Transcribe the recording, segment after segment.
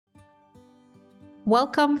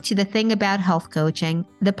Welcome to The Thing About Health Coaching,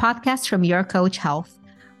 the podcast from YourCoach Health,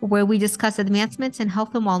 where we discuss advancements in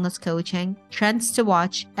health and wellness coaching, trends to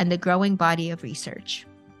watch, and the growing body of research.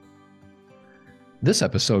 This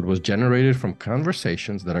episode was generated from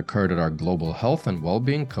conversations that occurred at our Global Health and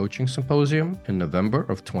Wellbeing Coaching Symposium in November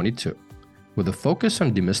of 22, with a focus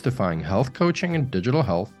on demystifying health coaching and digital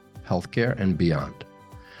health, healthcare, and beyond.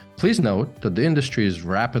 Please note that the industry is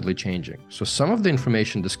rapidly changing, so some of the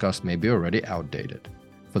information discussed may be already outdated.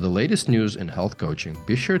 For the latest news in health coaching,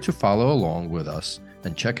 be sure to follow along with us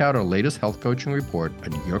and check out our latest health coaching report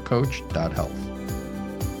at yourcoach.health.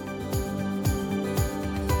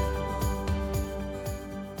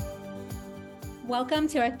 Welcome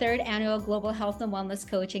to our third annual Global Health and Wellness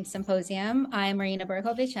Coaching Symposium. I'm Marina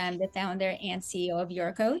Borukhovich. I'm the founder and CEO of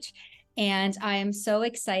YourCoach. And I am so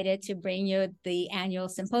excited to bring you the annual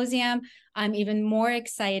symposium. I'm even more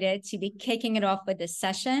excited to be kicking it off with this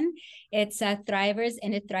session. It's Thrivers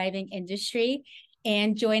in a Thriving Industry.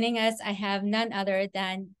 And joining us, I have none other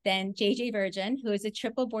than JJ Virgin, who is a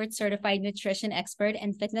triple board certified nutrition expert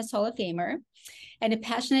and fitness Hall of Famer, and a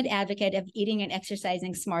passionate advocate of eating and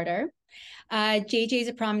exercising smarter. JJ is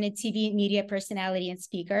a prominent TV media personality and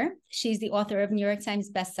speaker. She's the author of New York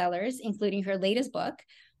Times bestsellers, including her latest book,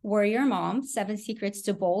 Warrior Mom, 7 Secrets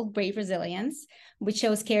to Bold, Brave Resilience, which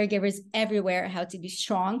shows caregivers everywhere how to be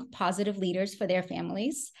strong, positive leaders for their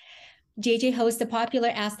families. JJ hosts the popular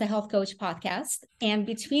Ask the Health Coach podcast. And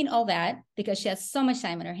between all that, because she has so much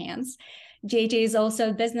time on her hands, JJ is also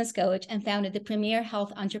a business coach and founded the premier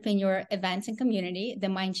health entrepreneur event and community, the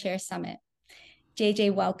Mindshare Summit.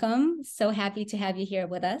 JJ, welcome. So happy to have you here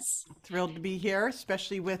with us. Thrilled to be here,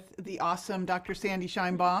 especially with the awesome Dr. Sandy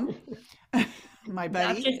Scheinbaum, my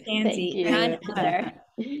buddy. Dr. Sandy, none other.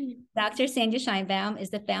 Dr. Sandy Scheinbaum is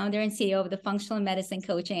the founder and CEO of the Functional Medicine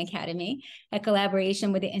Coaching Academy, a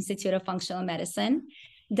collaboration with the Institute of Functional Medicine.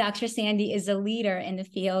 Dr. Sandy is a leader in the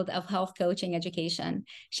field of health coaching education.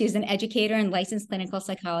 She's an educator and licensed clinical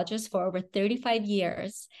psychologist for over 35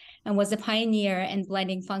 years and was a pioneer in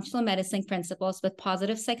blending functional medicine principles with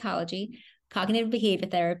positive psychology, cognitive behavior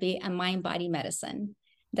therapy, and mind-body medicine.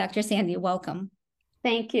 Dr. Sandy, welcome.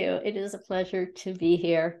 Thank you. It is a pleasure to be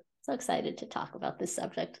here. So excited to talk about this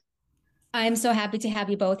subject. I'm so happy to have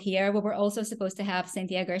you both here. We were also supposed to have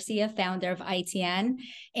Cynthia Garcia, founder of ITN,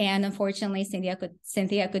 and unfortunately,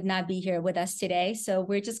 Cynthia could not be here with us today. So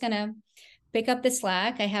we're just going to pick up the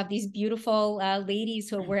slack. I have these beautiful ladies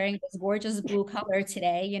who are wearing this gorgeous blue color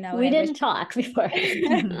today. You know, we didn't talk before.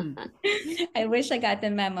 I wish I got the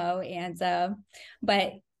memo,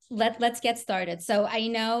 but let's get started. So I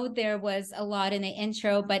know there was a lot in the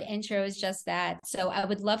intro, but intro is just that. So I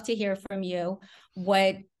would love to hear from you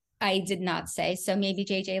what I did not say. So maybe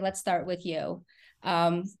JJ, let's start with you.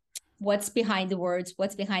 What's behind the words?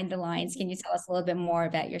 What's behind the lines? Can you tell us a little bit more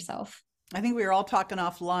about yourself? I think we were all talking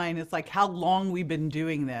offline. It's like how long we've been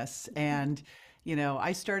doing this. And, you know,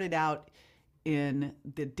 I started out in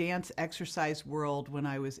the dance exercise world when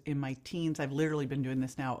I was in my teens. I've literally been doing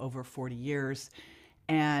this now over 40 years.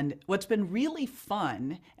 And what's been really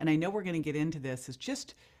fun, and I know we're going to get into this, is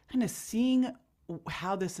just kind of seeing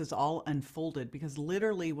how this has all unfolded, because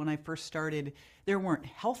literally when I first started, there weren't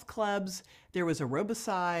health clubs, there was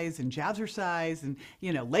aerobicize and jazzercise and,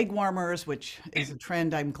 you know, leg warmers, which is a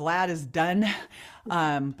trend I'm glad is done.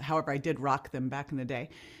 However, I did rock them back in the day.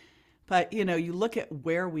 But, you know, you look at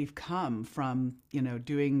where we've come from, you know,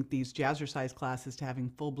 doing these jazzercise classes to having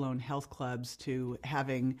full-blown health clubs to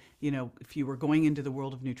having, you know, if you were going into the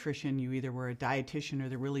world of nutrition, you either were a dietitian or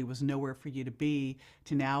there really was nowhere for you to be,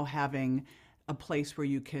 to now having a place where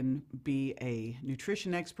you can be a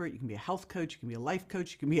nutrition expert, you can be a health coach, you can be a life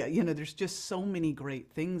coach, you can be, you know, there's just so many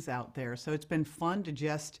great things out there. So it's been fun to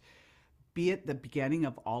just be at the beginning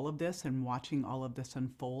of all of this and watching all of this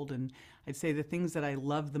unfold. And I'd say the things that I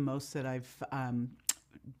love the most that I've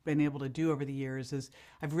been able to do over the years is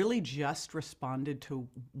I've really just responded to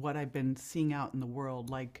what I've been seeing out in the world.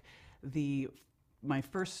 Like my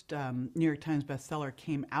first New York Times bestseller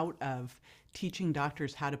came out of teaching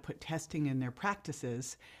doctors how to put testing in their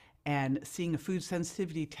practices and seeing a food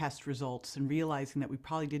sensitivity test results and realizing that we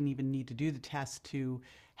probably didn't even need to do the test to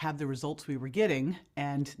have the results we were getting,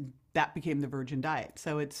 and that became the Virgin Diet.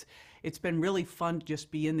 So it's been really fun to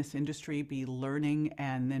just be in this industry, be learning,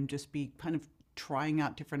 and then just be kind of trying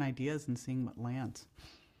out different ideas and seeing what lands.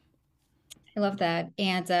 I love that.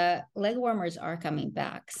 And leg warmers are coming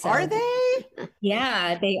back. So, are they?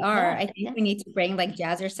 Yeah, they are. Yeah, I think we need to bring like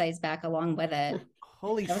jazzercise back along with it.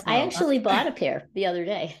 Holy smokes. I actually bought a pair the other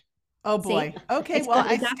day. Oh boy. See? Okay. It's Well,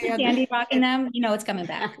 Dr. Sandy rocking them. You know it's coming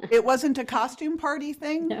back. It wasn't a costume party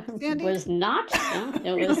thing, No, Sandy? it was not.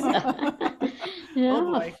 No, it was Yeah.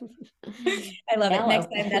 Oh boy. I love it. Next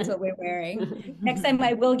Hello. time, that's what we're wearing. Next time,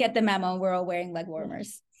 I will get the memo. We're all wearing leg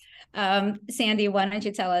warmers. Sandy, why don't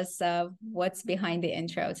you tell us what's behind the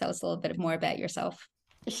intro? Tell us a little bit more about yourself.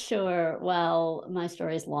 Sure. Well, my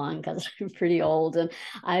story is long because I'm pretty old, and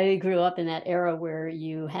I grew up in that era where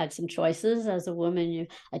you had some choices as a woman.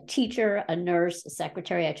 A teacher, a nurse, a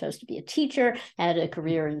secretary. I chose to be a teacher, had a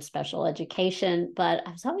career in special education, but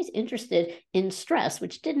I was always interested in stress,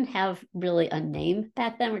 which didn't have really a name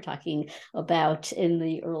back then. We're talking about in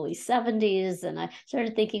the early 70s. And I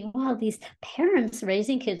started thinking, wow, these parents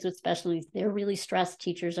raising kids with special needs, they're really stressed.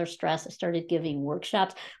 Teachers are stressed. I started giving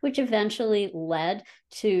workshops, which eventually led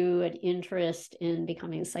to an interest in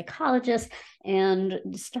becoming a psychologist and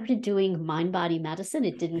started doing mind-body medicine.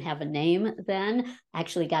 It didn't have a name then. I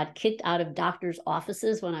actually got kicked out of doctors'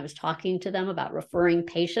 offices when I was talking to them about referring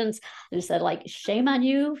patients. They said, like, shame on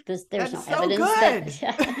you. There's no evidence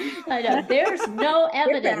that I know there's no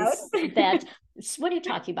evidence that. What are you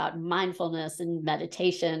talking about? Mindfulness and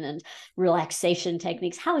meditation and relaxation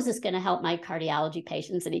techniques. How is this going to help my cardiology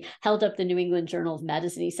patients? And he held up the New England Journal of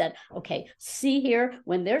Medicine. He said, okay, see here,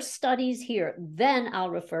 when there's studies here, then I'll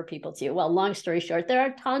refer people to you. Well, long story short, there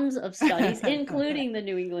are tons of studies, including the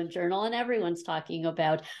New England Journal, and everyone's talking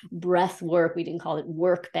about breath work. We didn't call it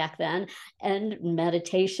work back then, and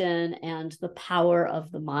meditation and the power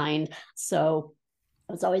of the mind. So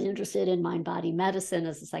I was always interested in mind-body medicine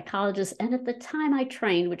as a psychologist. And at the time I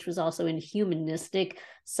trained, which was also in humanistic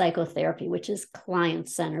psychotherapy, which is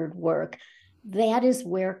client-centered work. That is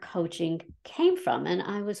where coaching came from. And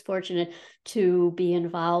I was fortunate to be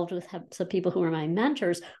involved with some people who were my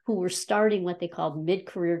mentors who were starting what they called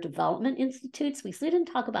mid-career development institutes. We didn't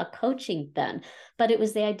talk about coaching then, but it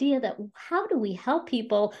was the idea that how do we help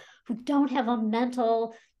people who don't have a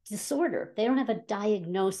mental disorder? They don't have a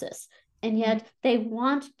diagnosis. And yet they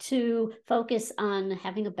want to focus on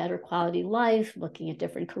having a better quality life, looking at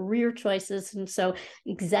different career choices. And so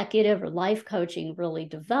executive or life coaching really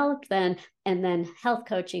developed then. And then health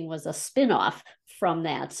coaching was a spinoff from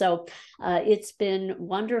that. So it's been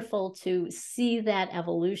wonderful to see that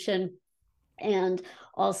evolution, and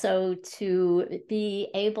also to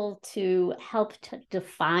be able to help to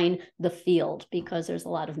define the field, because there's a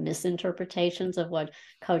lot of misinterpretations of what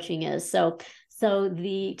coaching is. So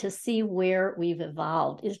to see where we've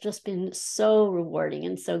evolved has just been so rewarding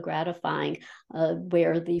and so gratifying,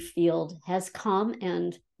 where the field has come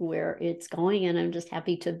and where it's going. And I'm just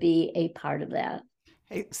happy to be a part of that.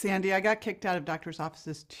 Hey, Sandy, I got kicked out of doctors'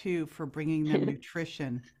 offices too for bringing them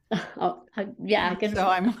nutrition. Oh, yeah. So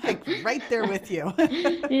I'm like right there with you.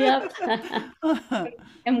 Yep.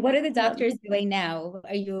 And what are the doctors doing now?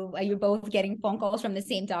 Are you both getting phone calls from the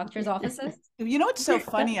same doctor's offices? You know, it's so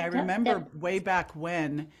funny. I Yep. remember way back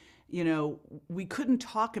when, we couldn't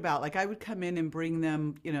talk about, like, I would come in and bring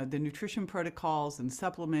them, the nutrition protocols and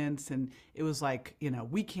supplements. And it was like,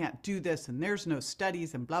 we can't do this and there's no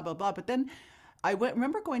studies and blah, blah, blah. But then I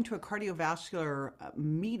remember going to a cardiovascular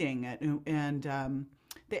meeting and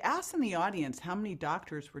they asked in the audience how many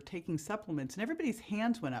doctors were taking supplements, and everybody's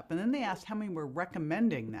hands went up. And then they asked how many were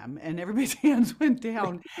recommending them, and everybody's hands went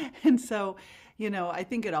down. And so, I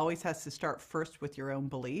think it always has to start first with your own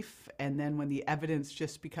belief. And then when the evidence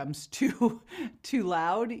just becomes too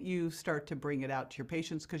loud, you start to bring it out to your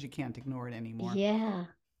patients because you can't ignore it anymore. Yeah.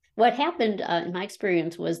 What happened in my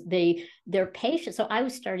experience was their patients. So I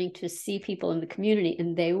was starting to see people in the community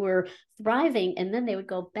and they were thriving. And then they would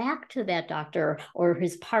go back to that doctor or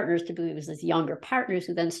his partners, to believe it was his younger partners,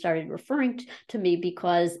 who then started referring to me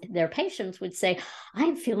because their patients would say,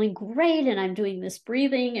 I'm feeling great and I'm doing this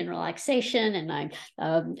breathing and relaxation and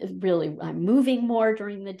I'm moving more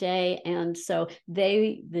during the day. And so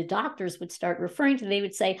the doctors would start referring to, they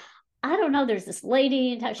would say, I don't know, there's this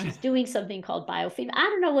lady and how she's doing something called biofeedback. I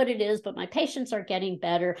don't know what it is, but my patients are getting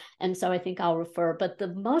better. And so I think I'll refer. But the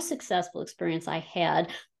most successful experience I had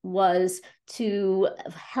was to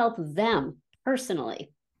help them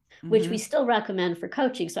personally, which we still recommend for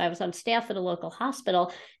coaching. So I was on staff at a local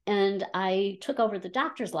hospital and I took over the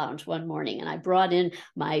doctor's lounge one morning and I brought in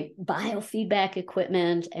my biofeedback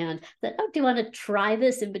equipment and said, oh, do you want to try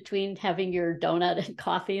this in between having your donut and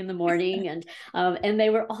coffee in the morning? And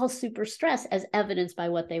they were all super stressed, as evidenced by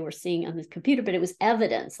what they were seeing on the computer, but it was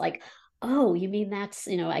evidence like, oh, you mean that's,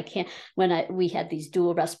 I can't, we had these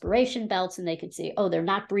dual respiration belts and they could see, oh, they're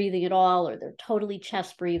not breathing at all, or they're totally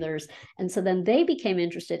chest breathers. And so then they became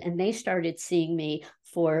interested and they started seeing me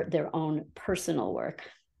for their own personal work.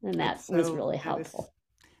 And that was really helpful.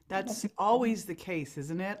 That's always the case,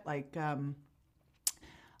 isn't it? Like,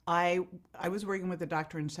 I was working with a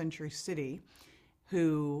doctor in Century City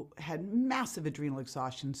who had massive adrenal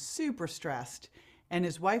exhaustion, super stressed. And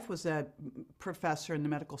his wife was a professor in the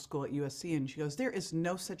medical school at USC, and she goes, there is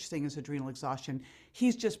no such thing as adrenal exhaustion.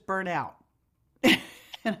 He's just burnt out. And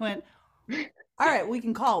I went, all right, we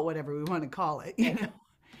can call it whatever we want to call it, you know.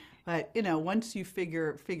 But, you know, once you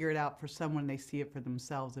figure it out for someone, they see it for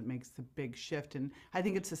themselves, it makes the big shift. And I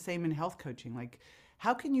think it's the same in health coaching. Like,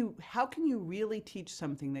 how can you really teach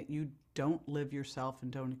something that you don't live yourself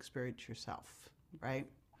and don't experience yourself, right?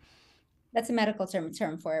 That's a medical term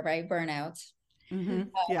for it, right? Burnout. Mm-hmm.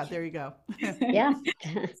 Yeah, there you go. Yeah.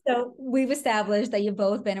 So we've established that you've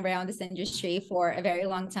both been around this industry for a very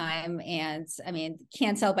long time. And I mean,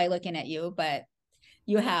 can't tell by looking at you, but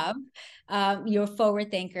you have. You're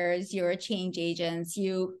forward thinkers, you're change agents,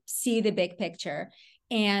 you see the big picture.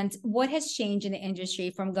 And what has changed in the industry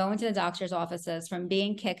from going to the doctor's offices, from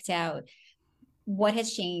being kicked out? What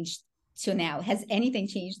has changed to now? Has anything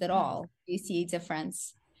changed at all? Do you see a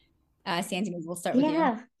difference? Sandy, we'll start with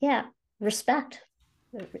you. Yeah. Respect.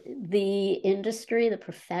 The industry,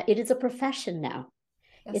 it is a profession now.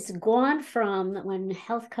 Yes. It's gone from when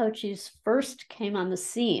health coaches first came on the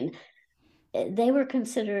scene, they were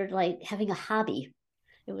considered like having a hobby.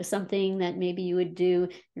 It was something that maybe you would do in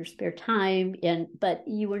your spare time, but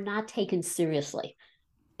you were not taken seriously.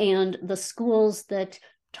 And the schools that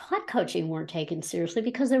taught coaching weren't taken seriously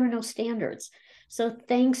because there were no standards. So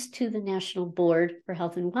thanks to the National Board for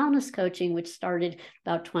Health and Wellness Coaching, which started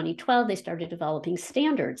about 2012, they started developing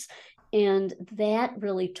standards. And that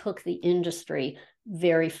really took the industry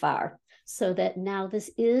very far. So that now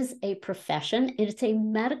this is a profession. It's a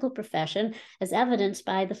medical profession, as evidenced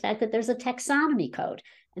by the fact that there's a taxonomy code.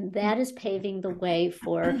 And that is paving the way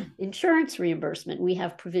for insurance reimbursement. We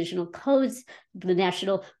have provisional codes. The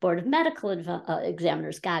National Board of Medical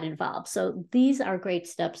Examiners got involved. So these are great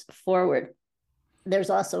steps forward.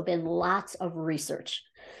 There's also been lots of research.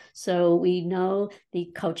 So we know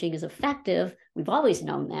the coaching is effective. We've always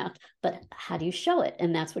known that, but how do you show it?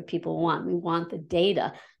 And that's what people want. We want the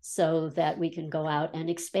data so that we can go out and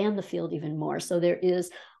expand the field even more. So there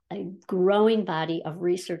is a growing body of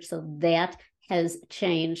research. So that has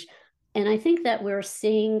changed. And I think that we're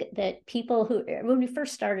seeing that people when we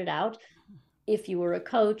first started out, if you were a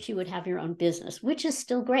coach, you would have your own business, which is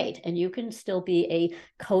still great. And you can still be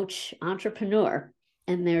a coach entrepreneur,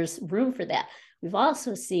 and there's room for that. We've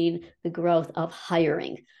also seen the growth of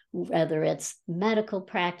hiring, whether it's medical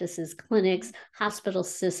practices, clinics, hospital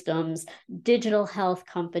systems, digital health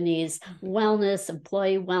companies, wellness,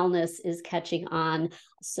 employee wellness is catching on.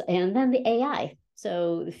 And then the AI.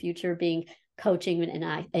 So the future being coaching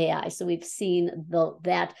and AI. So we've seen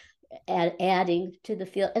that adding to the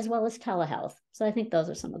field, as well as telehealth. So I think those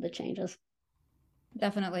are some of the changes.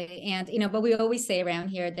 Definitely. And, but we always say around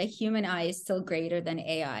here, the human eye is still greater than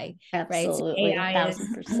AI. Absolutely, right? So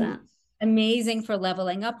AI 1,000%. Amazing for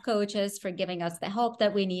leveling up coaches, for giving us the help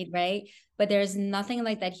that we need, right? But there's nothing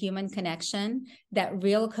like that human connection, that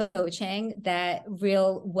real coaching, that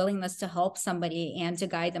real willingness to help somebody and to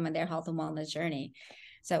guide them in their health and wellness journey.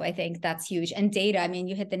 So I think that's huge. And data, I mean,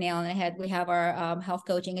 you hit the nail on the head. We have our health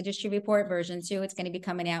coaching industry report version 2. It's going to be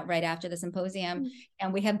coming out right after the symposium.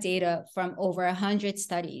 And we have data from over 100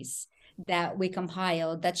 studies that we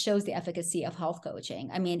compiled that shows the efficacy of health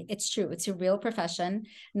coaching. I mean, it's true. It's a real profession,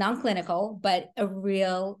 non-clinical, but a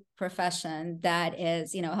real profession that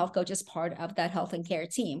is, health coach is part of that health and care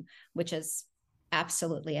team, which is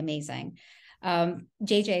absolutely amazing.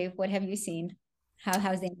 JJ, what have you seen?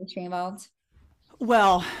 How's the industry evolved?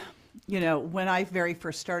 Well, when I very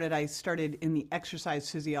first started, I started in the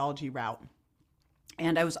exercise physiology route.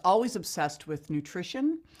 And I was always obsessed with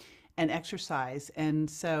nutrition and exercise. And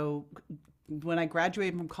so when I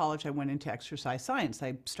graduated from college, I went into exercise science.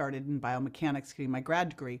 I started in biomechanics, getting my grad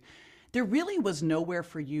degree. There really was nowhere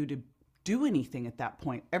for you to do anything at that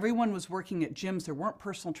point. Everyone was working at gyms. There weren't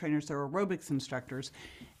personal trainers. There were aerobics instructors.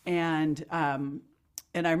 And I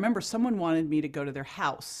remember someone wanted me to go to their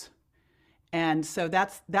house. And so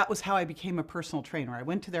that was how I became a personal trainer. I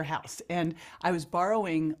went to their house and I was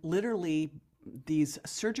borrowing literally these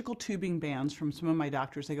surgical tubing bands from some of my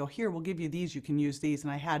doctors. They go, here, we'll give you these, you can use these.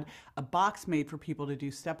 And I had a box made for people to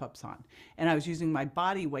do step-ups on. And I was using my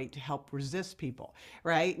body weight to help resist people,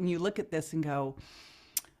 right? And you look at this and go,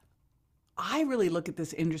 I really look at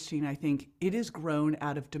this industry and I think it has grown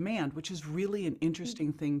out of demand, which is really an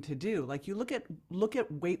interesting thing to do. Like you look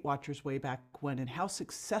at Weight Watchers way back when and how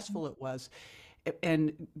successful it was.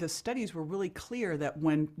 And the studies were really clear that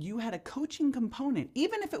when you had a coaching component,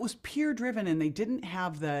 even if it was peer driven and they didn't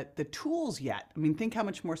have the tools yet, I mean, think how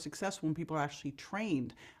much more successful when people are actually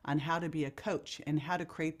trained on how to be a coach and how to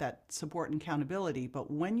create that support and accountability. But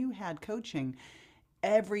when you had coaching,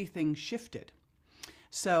 everything shifted.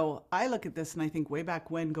 So I look at this and I think way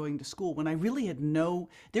back when going to school, when I really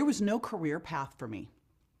there was no career path for me.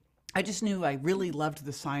 I just knew I really loved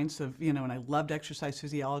the science of, and I loved exercise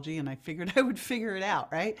physiology, and I figured I would figure it out,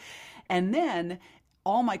 right? And then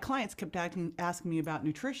all my clients kept asking me about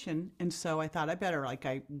nutrition. And so I thought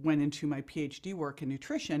I went into my PhD work in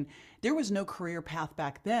nutrition. There was no career path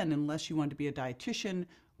back then unless you wanted to be a dietitian,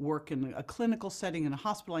 work in a clinical setting in a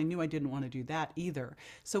hospital. I knew I didn't want to do that either.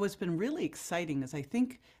 So it's been really exciting, as I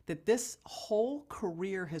think that this whole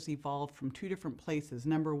career has evolved from two different places.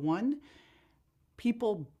 Number one,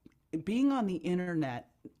 people being on the internet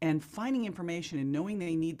and finding information and knowing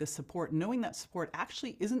they need the support, knowing that support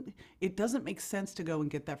actually it doesn't make sense to go and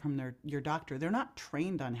get that from your doctor. They're not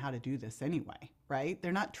trained on how to do this anyway, right?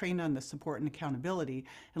 They're not trained on the support and accountability.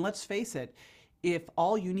 And let's face it, if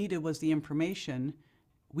all you needed was the information,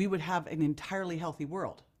 we would have an entirely healthy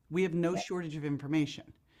world. We have no shortage of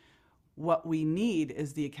information. What we need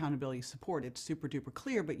is the accountability support. It's super duper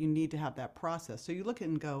clear, but you need to have that process. So you look at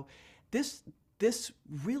it and go, this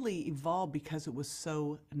really evolved because it was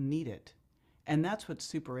so needed. And that's what's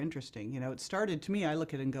super interesting. It started, to me, I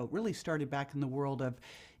look at it and go, it really started back in the world of,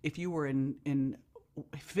 if you were in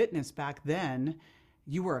fitness back then,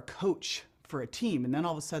 you were a coach for a team. And then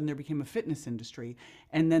all of a sudden there became a fitness industry.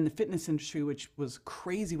 And then the fitness industry, which was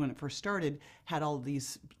crazy when it first started, had all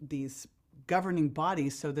these governing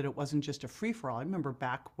bodies so that it wasn't just a free-for-all. I remember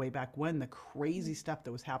way back when, the crazy stuff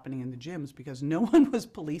that was happening in the gyms because no one was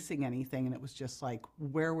policing anything, and it was just like,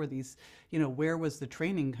 where were these, where was the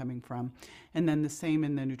training coming from? And then the same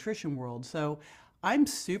in the nutrition world. So I'm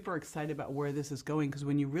super excited about where this is going, because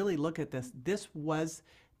when you really look at this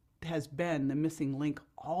has been the missing link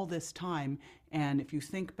all this time. And if you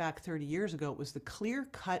think back 30 years ago, it was the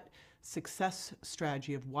clear-cut success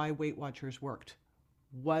strategy of why Weight Watchers worked,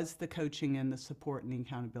 was the coaching and the support and the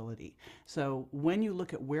accountability. So when you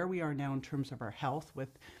look at where we are now in terms of our health with,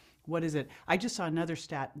 what is it? I just saw another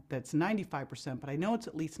stat that's 95%, but I know it's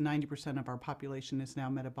at least 90% of our population is now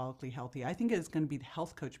metabolically healthy. I think it's going to be the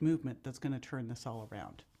health coach movement that's going to turn this all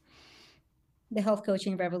around. The health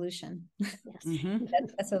coaching revolution. Yes. Mm-hmm.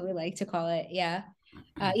 That's what we like to call it. Yeah.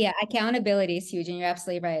 Accountability is huge. And you're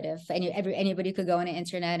absolutely right. If anybody could go on the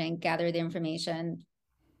internet and gather the information,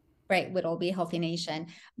 right, would all be a healthy nation.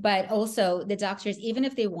 But also the doctors, even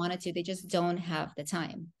if they wanted to, they just don't have the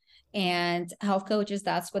time. And health coaches,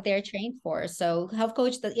 that's what they're trained for. So health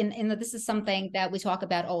coach, this is something that we talk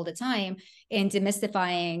about all the time in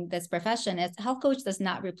demystifying this profession, is health coach does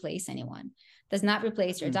not replace anyone, does not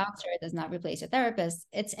replace your doctor, does not replace your therapist.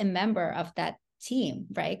 It's a member of that team,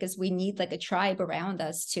 right? Because we need like a tribe around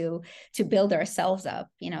us to build ourselves up.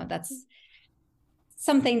 That's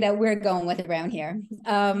something that we're going with around here.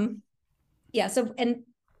 So, and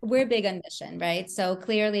we're big on mission, right? So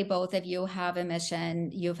clearly both of you have a mission.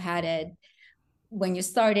 You've had it when you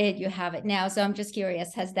started, you have it now. So I'm just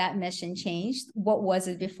curious, has that mission changed? What was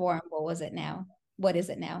it before and what was it now? What is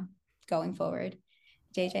it now going forward?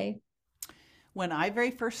 JJ? When I very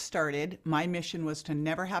first started, my mission was to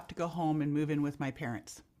never have to go home and move in with my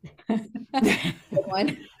parents.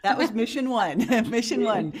 That was mission one. Mission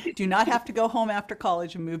one. Do not have to go home after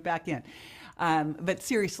college and move back in. But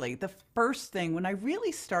seriously, the first thing, when I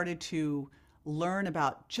really started to learn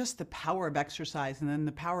about just the power of exercise and then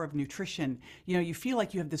the power of nutrition, you feel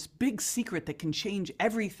like you have this big secret that can change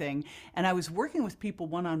everything. And I was working with people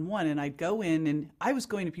one-on-one, and I'd go in, and I was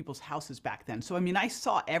going to people's houses back then. So, I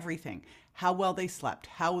saw everything, how well they slept,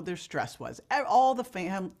 how their stress was, all the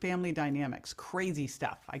family dynamics, crazy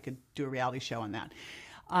stuff. I could do a reality show on that.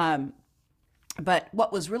 But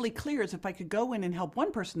what was really clear is if I could go in and help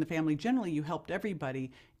one person in the family, generally you helped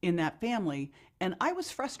everybody in that family. And I was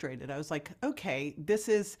frustrated. I was like, okay, this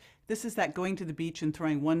is that going to the beach and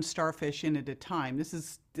throwing one starfish in at a time. This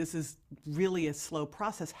is really a slow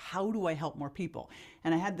process. How do I help more people?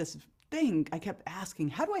 And I had this thing, I kept asking,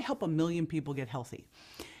 how do I help 1 million people get healthy?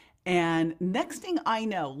 And next thing I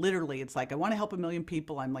know, literally, it's like, I want to help 1 million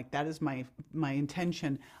people. I'm like, that is my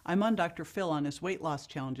intention. I'm on Dr. Phil on his weight loss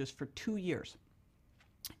challenges for 2 years.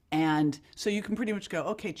 And so you can pretty much go,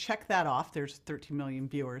 okay, check that off. There's 13 million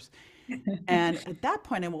viewers. And at that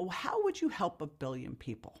point, I'm, well, how would you help 1 billion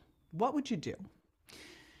people? What would you do?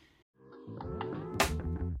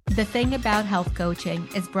 The Thing About Health Coaching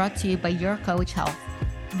is brought to you by YourCoach Health,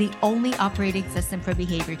 the only operating system for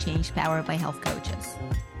behavior change powered by health coaches.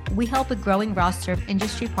 We help a growing roster of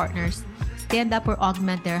industry partners stand up or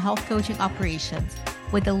augment their health coaching operations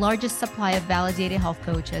with the largest supply of validated health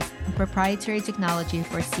coaches and proprietary technology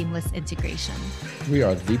for seamless integration. We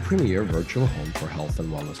are the premier virtual home for health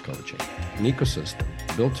and wellness coaching, an ecosystem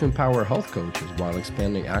built to empower health coaches while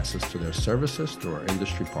expanding access to their services through our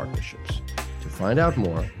industry partnerships. To find out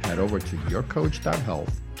more, head over to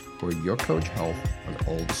yourcoach.health or YourCoach Health on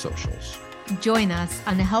all the socials. Join us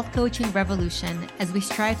on the health coaching revolution as we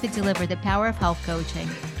strive to deliver the power of health coaching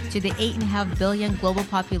to the 8.5 billion global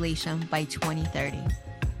population by 2030.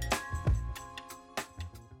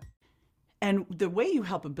 And the way you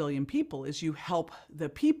help a billion people is you help the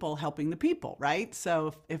people helping the people, right?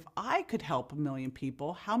 So if I could help 1 million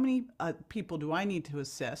people, how many people do I need to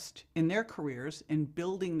assist in their careers, in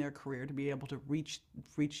building their career to be able to reach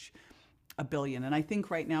 1 billion? And I think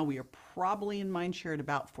right now we are probably in mindshare at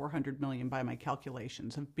about 400 million by my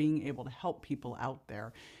calculations of being able to help people out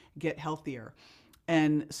there get healthier.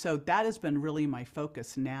 And so that has been really my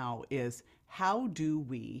focus now, is how do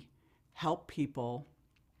we help people,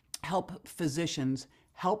 help physicians,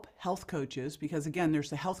 help health coaches? Because again,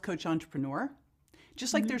 there's the health coach entrepreneur,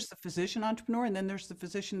 just like there's the physician entrepreneur, and then there's the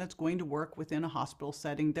physician that's going to work within a hospital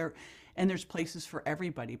setting there, and there's places for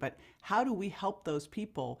everybody. But how do we help those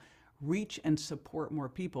people reach and support more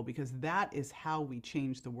people? Because that is how we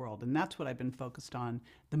change the world. And that's what I've been focused on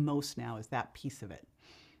the most now, is that piece of it.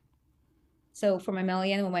 So from 1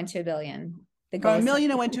 million, we went to 1 billion. From 1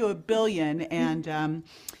 million, I went to 1 billion. And, I'm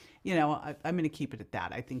going to keep it at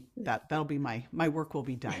that. I think that'll be my work will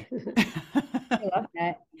be done. I love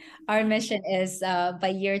that. Our mission is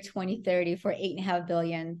by year 2030 for 8.5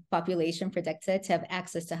 billion population predicted to have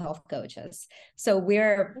access to health coaches. So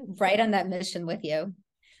we're right on that mission with you.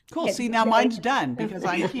 Cool. See, now mine's done because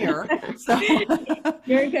I'm here. So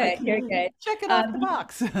You're good. You're good. Check it off the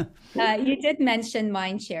box. You did mention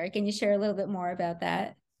mindshare. Can you share a little bit more about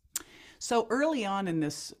that? So early on in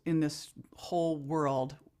this whole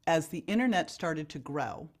world, as the internet started to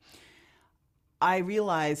grow, I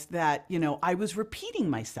realized that, I was repeating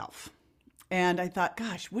myself. And I thought,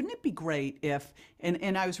 gosh, wouldn't it be great if,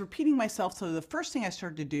 and I was repeating myself. So the first thing I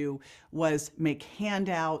started to do was make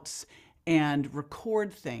handouts and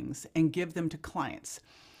record things and give them to clients.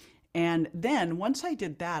 And then once I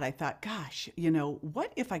did that, I thought, gosh,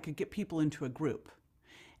 what if I could get people into a group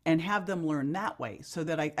and have them learn that way? So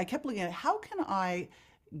that I kept looking at, how can I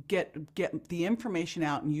get the information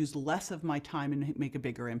out and use less of my time and make a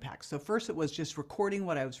bigger impact? So first it was just recording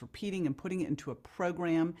what I was repeating and putting it into a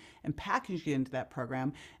program and packaging it into that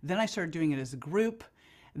program. Then I started doing it as a group.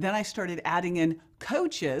 Then I started adding in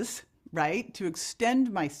coaches, right, to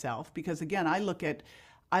extend myself, because again, I look at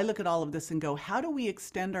all of this and go, how do we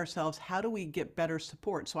extend ourselves? How do we get better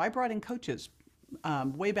support? So I brought in coaches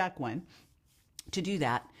way back when to do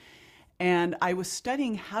that. And I was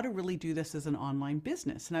studying how to really do this as an online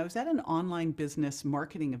business. And I was at an online business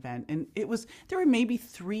marketing event, and there were maybe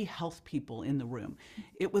 3 health people in the room.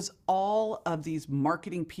 It was all of these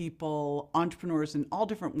marketing people, entrepreneurs in all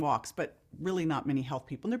different walks, but really not many health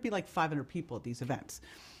people. And there'd be like 500 people at these events.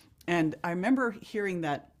 And I remember hearing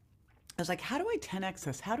that. I was like, how do I 10x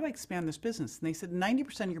this? How do I expand this business? And they said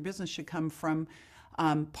 90% of your business should come from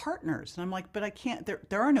partners. And I'm like, but I can't,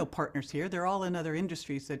 there are no partners here. They're all in other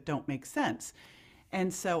industries that don't make sense.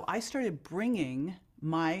 And so I started bringing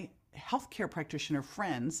my healthcare practitioner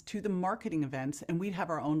friends to the marketing events, and we'd have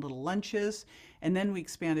our own little lunches. And then we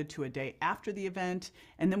expanded to a day after the event.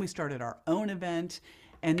 And then we started our own event.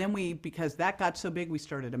 And then because that got so big, we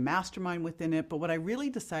started a mastermind within it. But what I really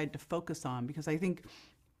decided to focus on, because I think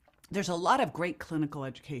there's a lot of great clinical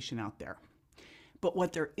education out there, but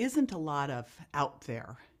what there isn't a lot of out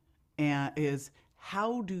there is,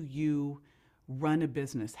 how do you run a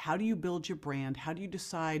business? How do you build your brand? How do you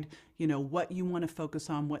decide, what you want to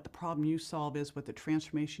focus on, what the problem you solve is, what the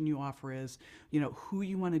transformation you offer is, who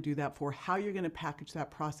you want to do that for, how you're going to package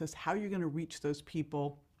that process, how you're going to reach those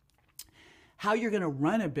people, how you're going to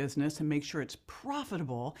run a business and make sure it's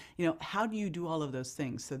profitable. How do you do all of those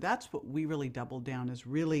things? So that's what we really doubled down, is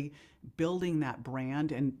really building that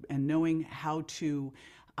brand and knowing how to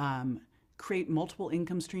create multiple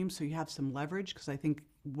income streams so you have some leverage. Because I think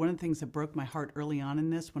one of the things that broke my heart early on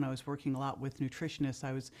in this, when I was working a lot with nutritionists,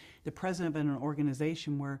 I was the president of an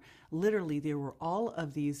organization where literally there were all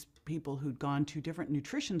of these people who'd gone to different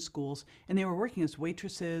nutrition schools, and they were working as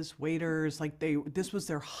waitresses, waiters, this was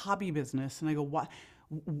their hobby business. And I go, what?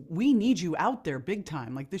 We need you out there big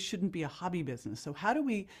time. This shouldn't be a hobby business. So how do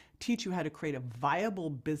we teach you how to create a viable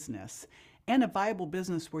business, and a viable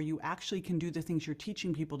business where you actually can do the things you're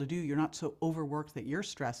teaching people to do? You're not so overworked that you're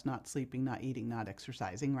stressed, not sleeping, not eating, not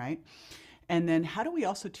exercising, right? And then how do we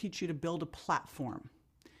also teach you to build a platform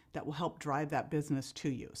that will help drive that business to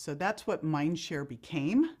you? So that's what Mindshare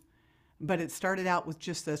became. But it started out with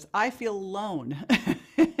just this, I feel alone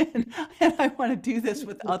and I want to do this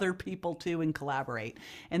with other people too and collaborate.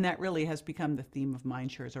 And that really has become the theme of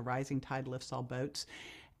Mindshare, is a rising tide lifts all boats,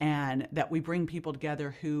 and that we bring people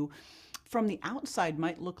together who from the outside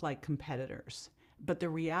might look like competitors. But the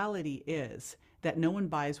reality is that no one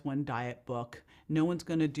buys one diet book. No one's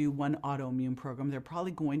going to do one autoimmune program. They're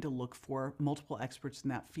probably going to look for multiple experts in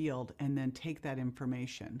that field and then take that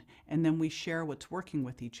information. And then we share what's working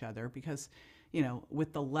with each other, because, you know,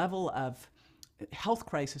 with the level of health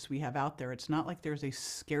crisis we have out there, it's not like there's a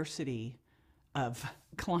scarcity of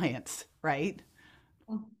clients, right?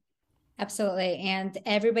 Absolutely. And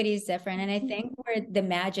everybody's different. And I think where the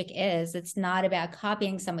magic is, it's not about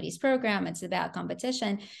copying somebody's program. It's about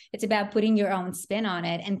competition. It's about putting your own spin on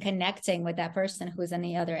it and connecting with that person who's on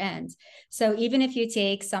the other end. So even if you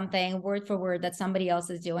take something word for word that somebody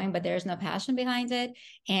else is doing, but there's no passion behind it,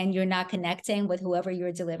 and you're not connecting with whoever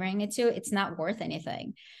you're delivering it to, it's not worth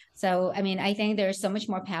anything. So, I mean, I think there's so much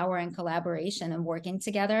more power in collaboration and working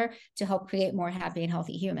together to help create more happy and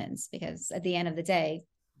healthy humans, because at the end of the day,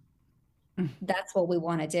 that's what we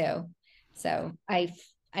want to do. So I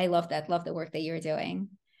love that. Love the work that you're doing.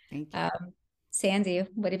 Thank you. Sandy,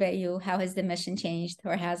 what about you? How has the mission changed,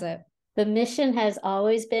 or has it? The mission has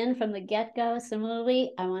always been from the get-go.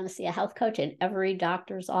 Similarly, I want to see a health coach in every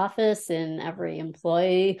doctor's office, in every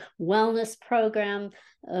employee wellness program,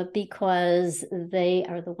 because they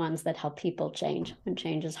are the ones that help people change, and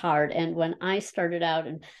change is hard. And when I started out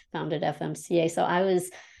and founded FMCA, so I was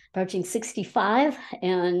approaching 65,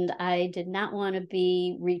 and I did not want to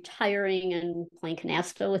be retiring and playing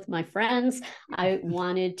canasta with my friends. I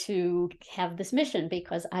wanted to have this mission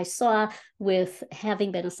because I saw, with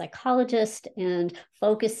having been a psychologist and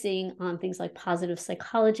focusing on things like positive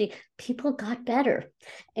psychology, people got better.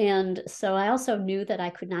 And so I also knew that I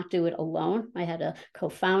could not do it alone. I had a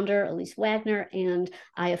co-founder, Elise Wagner, and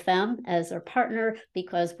IFM as our partner,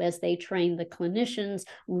 because as they train the clinicians,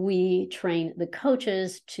 we train the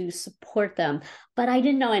coaches to support them. But I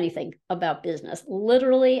didn't know anything about business.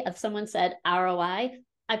 Literally, if someone said ROI,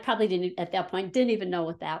 I probably didn't, at that point, didn't even know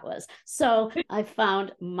what that was. So I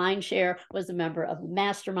found Mindshare, was a member of the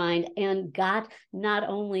mastermind, and got not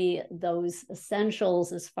only those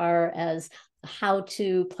essentials as far as how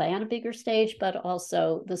to play on a bigger stage, but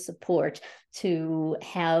also the support to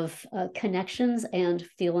have connections and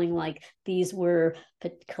feeling like these were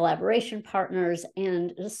collaboration partners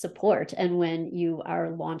and support. And when you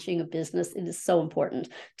are launching a business, it is so important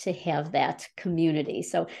to have that community.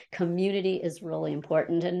 So community is really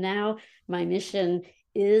important. And now my mission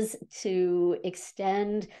is to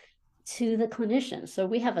extend to the clinician. So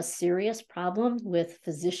we have a serious problem with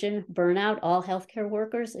physician burnout. All healthcare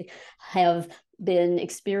workers have been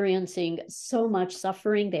experiencing so much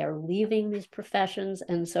suffering. They are leaving these professions.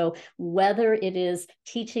 And so whether it is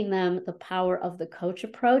teaching them the power of the coach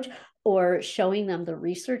approach, or showing them the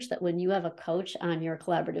research that when you have a coach on your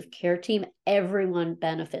collaborative care team, everyone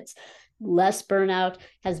benefits. Less burnout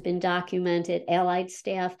has been documented. Allied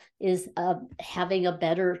staff is having a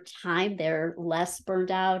better time. They're less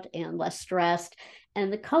burned out and less stressed.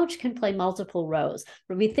 And the coach can play multiple roles.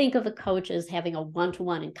 When we think of a coach as having a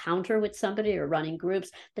one-to-one encounter with somebody or running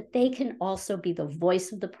groups, but they can also be the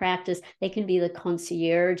voice of the practice. They can be the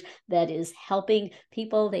concierge that is helping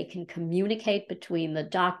people. They can communicate between the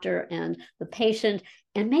doctor and the patient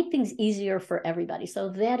and make things easier for everybody. So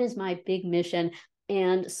that is my big mission.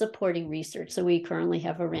 And supporting research. So we currently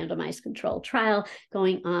have a randomized controlled trial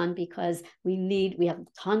going on because we have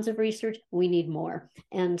tons of research, we need more.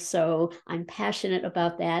 And so I'm passionate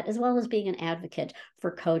about that, as well as being an advocate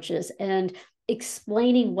for coaches and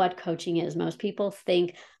explaining what coaching is. Most people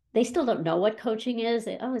think, they still don't know what coaching is.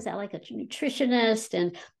 Oh, is that like a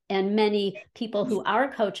nutritionist? And many people who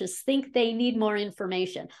are coaches think they need more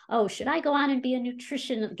information. Oh, should I go on and be a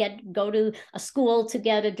nutrition, go to a school to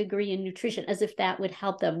get a degree in nutrition, as if that would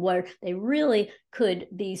help them, where they really could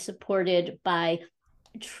be supported by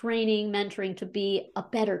training, mentoring to be a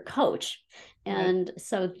better coach. And right.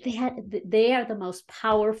 So they are the most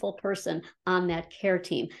powerful person on that care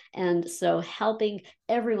team. And so helping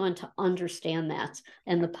everyone to understand that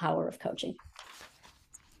and the power of coaching.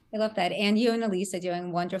 I love that. And you and Elise are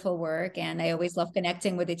doing wonderful work. And I always love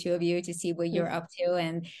connecting with the two of you to see what you're up to.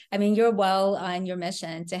 And I mean, you're well on your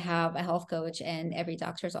mission to have a health coach in every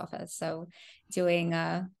doctor's office. So doing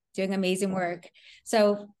amazing work.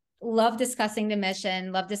 So love discussing the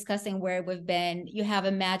mission, love discussing where we've been. You have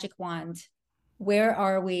a magic wand. Where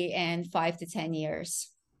are we in 5 to 10 years?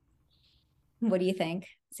 What do you think,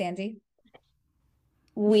 Sandy?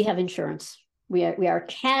 We have insurance. We are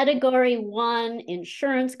category 1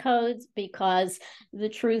 insurance codes, because the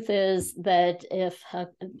truth is that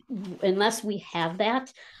unless we have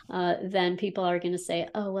that, then people are going to say,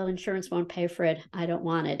 oh, well, insurance won't pay for it, I don't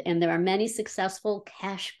want it. And there are many successful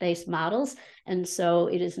cash-based models. And so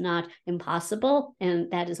it is not impossible. And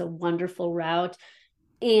that is a wonderful route.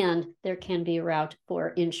 And there can be a route for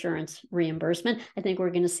insurance reimbursement. I think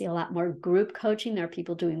we're going to see a lot more group coaching. There are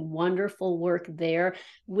people doing wonderful work there.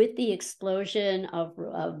 With the explosion of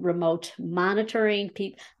remote monitoring,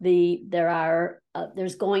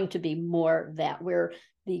 there's going to be more of that, where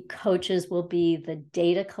the coaches will be the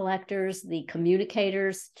data collectors, the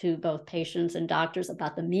communicators to both patients and doctors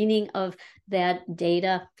about the meaning of that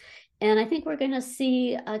data. And I think we're going to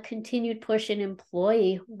see a continued push in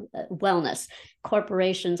employee wellness.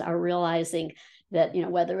 Corporations are realizing that,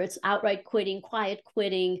 whether it's outright quitting, quiet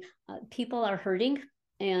quitting, people are hurting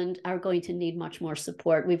and are going to need much more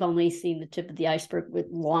support. We've only seen the tip of the iceberg with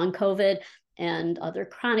long COVID and other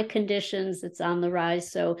chronic conditions that's on the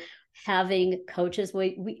rise. So having coaches,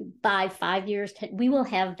 by 5 years, we will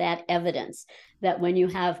have that evidence that when you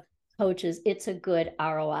have coaches, it's a good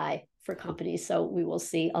ROI for companies. So we will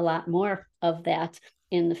see a lot more of that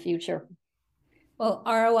in the future. Well,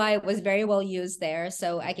 ROI was very well used there.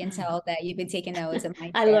 So I can tell that you've been taking notes.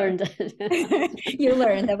 I learned. You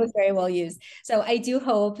learned. That was very well used. So I do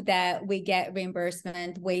hope that we get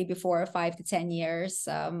reimbursement way before 5 to 10 years.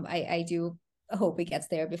 I do hope it gets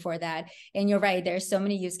there before that. And you're right, there's so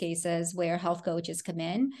many use cases where health coaches come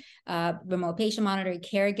in, remote patient monitoring,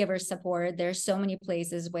 caregiver support. There's so many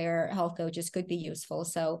places where health coaches could be useful.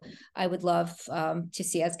 So I would love to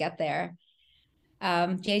see us get there.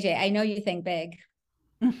 JJ, I know you think big.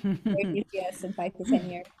 Where do you see us in 5 to 10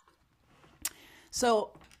 years?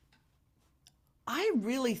 So I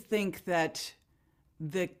really think that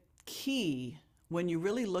the key, when you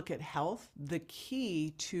really look at health, the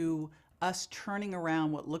key to us turning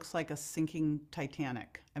around what looks like a sinking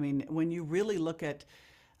Titanic. I mean, when you really look at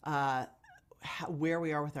where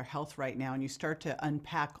we are with our health right now, and you start to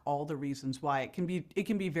unpack all the reasons why, it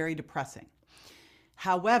can be very depressing.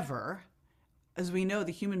 However, as we know,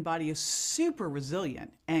 the human body is super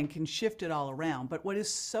resilient and can shift it all around. But what is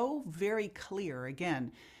so very clear,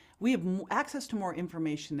 again, we have access to more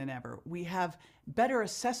information than ever. We have better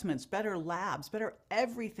assessments, better labs, better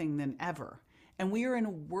everything than ever. And we are in a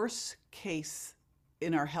worse case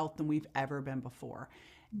in our health than we've ever been before.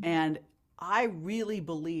 And I really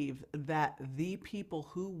believe that the people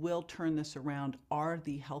who will turn this around are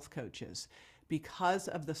the health coaches, because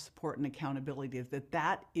of the support and accountability,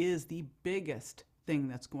 that is the biggest thing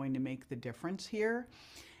that's going to make the difference here.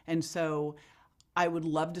 And so I would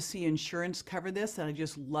love to see insurance cover this, and I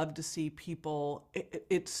just love to see people,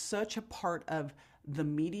 it's such a part of the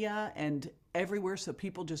media and everywhere, so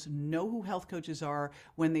people just know who health coaches are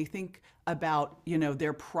when they think about,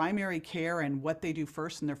 their primary care and what they do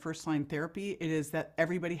first in their first line therapy. It is that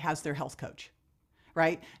everybody has their health coach,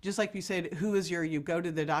 right? Just like you said, you go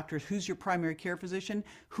to the doctor, who's your primary care physician?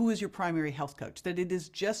 Who is your primary health coach? That it is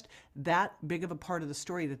just that big of a part of the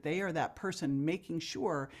story, that they are that person making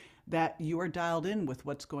sure that you are dialed in with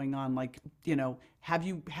what's going on. Like, have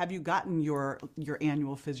you gotten your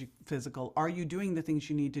annual physical? Are you doing the things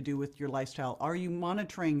you need to do with your lifestyle? Are you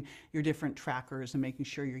monitoring your different trackers and making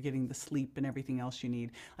sure you're getting the sleep and everything else you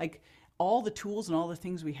need? Like, all the tools and all the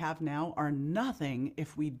things we have now are nothing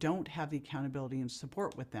if we don't have the accountability and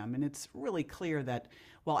support with them. And it's really clear that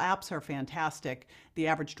while apps are fantastic, the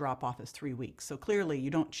average drop off is 3 weeks. So clearly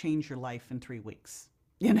you don't change your life in 3 weeks.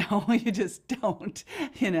 You just don't,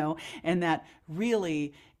 and that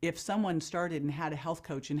really, if someone started and had a health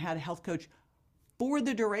coach for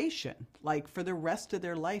the duration, like for the rest of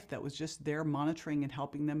their life, that was just there monitoring and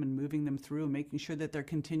helping them and moving them through and making sure that they're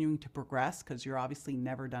continuing to progress, because you're obviously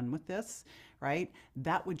never done with this, right?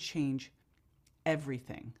 That would change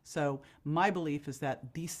everything. So my belief is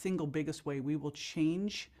that the single biggest way we will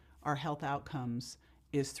change our health outcomes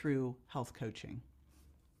is through health coaching.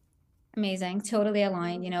 Amazing. Totally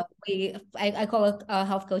aligned. I call a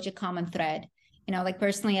health coach a common thread. Like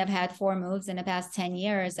personally, I've had 4 moves in the past 10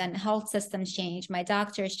 years, and health systems change, my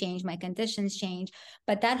doctors change, my conditions change.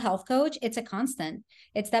 But that health coach, it's a constant.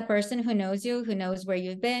 It's that person who knows you, who knows where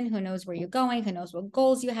you've been, who knows where you're going, who knows what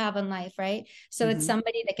goals you have in life, right? So it's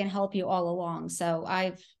somebody that can help you all along. So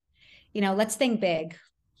let's think big.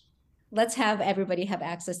 Let's have everybody have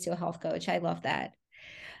access to a health coach. I love that.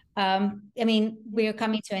 We're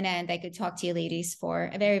coming to an end. I could talk to you ladies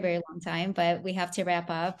for a very, very long time, but we have to wrap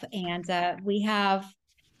up. And we have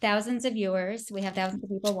thousands of viewers. We have thousands of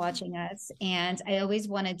people watching us. And I always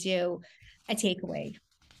want to do a takeaway.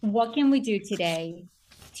 What can we do today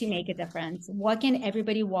to make a difference? What can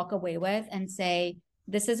everybody walk away with and say,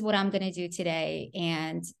 this is what I'm going to do today,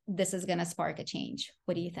 and this is going to spark a change?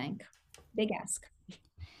 What do you think? Big ask.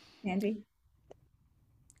 Andy?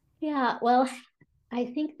 Yeah, well, I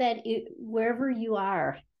think that wherever you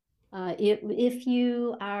are, if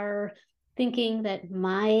you are thinking that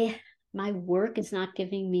my work is not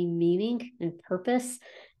giving me meaning and purpose,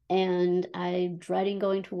 and I'm dreading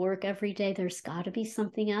going to work every day, there's got to be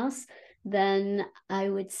something else, then I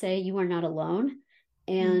would say you are not alone,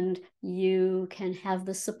 and you can have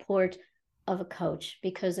the support of a coach,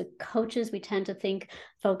 because coaches, we tend to think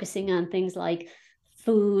focusing on things like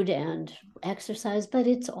food and exercise, but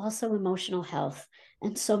it's also emotional health.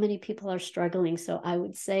 And so many people are struggling. So I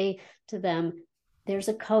would say to them, there's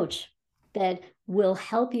a coach that will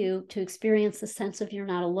help you to experience the sense of you're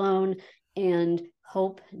not alone, and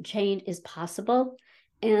hope and change is possible.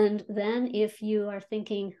 And then if you are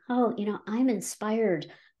thinking, oh, I'm inspired,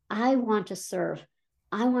 I want to serve,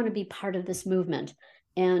 I want to be part of this movement,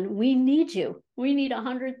 and we need you. We need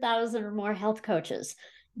 100,000 or more health coaches.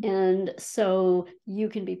 And so you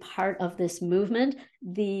can be part of this movement.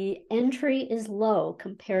 The entry is low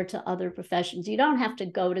compared to other professions. You don't have to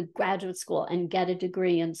go to graduate school and get a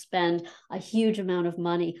degree and spend a huge amount of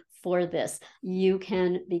money for this. You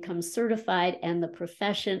can become certified, and the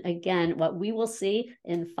profession, again, what we will see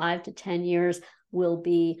in 5 to 10 years will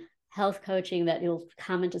be health coaching that you'll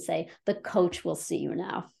come in to say, the coach will see you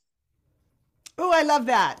now. Oh, I love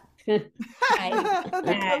that. That's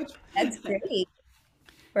great.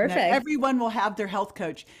 Perfect. Now, everyone will have their health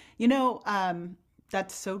coach.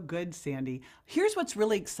 That's so good, Sandy. Here's what's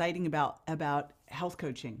really exciting about health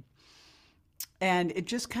coaching. And it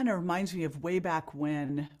just kind of reminds me of way back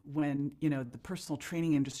when the personal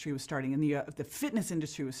training industry was starting and the fitness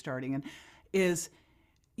industry was starting. And is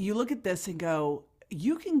you look at this and go,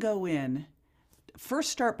 you can go in, first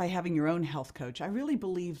start by having your own health coach. I really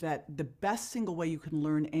believe that the best single way you can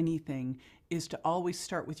learn anything is to always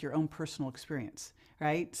start with your own personal experience,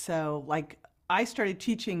 right? So like I started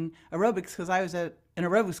teaching aerobics because I was at an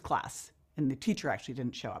aerobics class and the teacher actually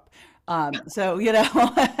didn't show up. So, you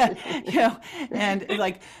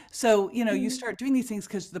start doing these things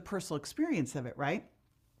because of the personal experience of it, right?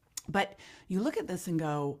 But you look at this and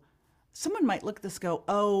go, someone might look at this and go,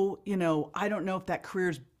 oh, I don't know if that career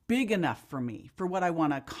is big enough for me, for what I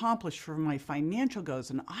want to accomplish, for my financial goals.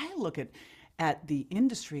 And I look at the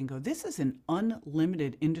industry and go, this is an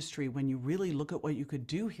unlimited industry when you really look at what you could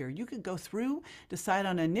do here. You could go through, decide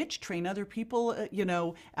on a niche, train other people,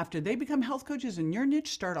 after they become health coaches in your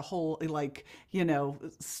niche, start a whole,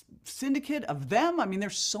 syndicate of them. I mean,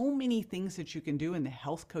 there's so many things that you can do in the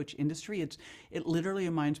health coach industry. It literally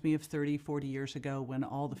reminds me of 30, 40 years ago when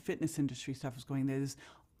all the fitness industry stuff was going. There's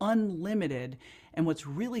unlimited. And what's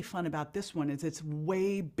really fun about this one is it's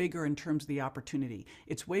way bigger in terms of the opportunity.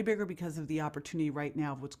 It's way bigger because of the opportunity right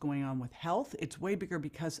now of what's going on with health. It's way bigger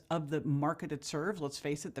because of the market it serves. Let's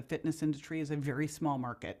face it, the fitness industry is a very small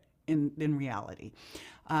market in reality.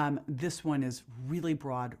 This one is really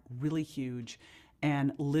broad, really huge,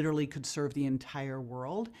 and literally could serve the entire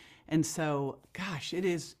world. And so, gosh, it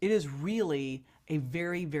is really a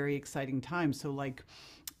very, very exciting time. So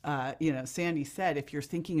Sandy said, if you're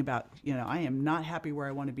thinking about, I am not happy where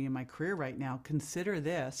I want to be in my career right now, consider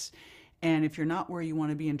this. And if you're not where you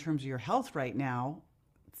want to be in terms of your health right now,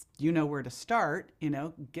 you know where to start,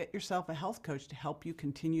 get yourself a health coach to help you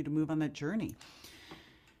continue to move on that journey.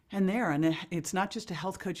 And it's not just a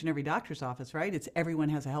health coach in every doctor's office, right? It's everyone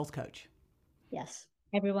has a health coach. Yes.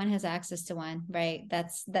 Everyone has access to one, right?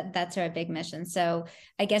 That's our big mission. So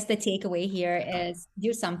I guess the takeaway here is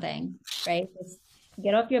do something, right? Just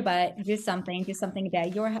get off your butt, do something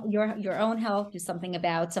about your own health, do something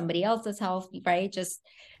about somebody else's health, right? Just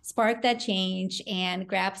spark that change and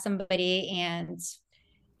grab somebody and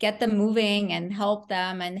get them moving and help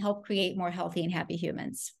them and help create more healthy and happy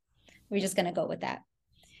humans. We're just going to go with that.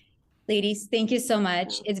 Ladies, thank you so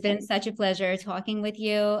much. It's been such a pleasure talking with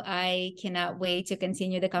you. I cannot wait to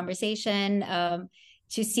continue the conversation,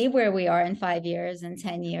 to see where we are in 5 years and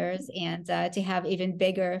 10 years, and to have even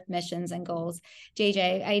bigger missions and goals.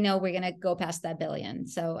 JJ, I know we're going to go past that billion.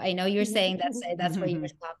 So I know you're saying that's where you're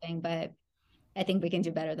stopping, but I think we can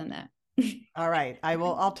do better than that. All right.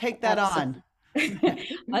 I'll take that on.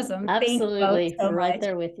 Awesome. Absolutely. Thank you so right much.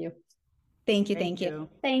 there with you. Thank you.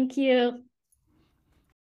 Thank you.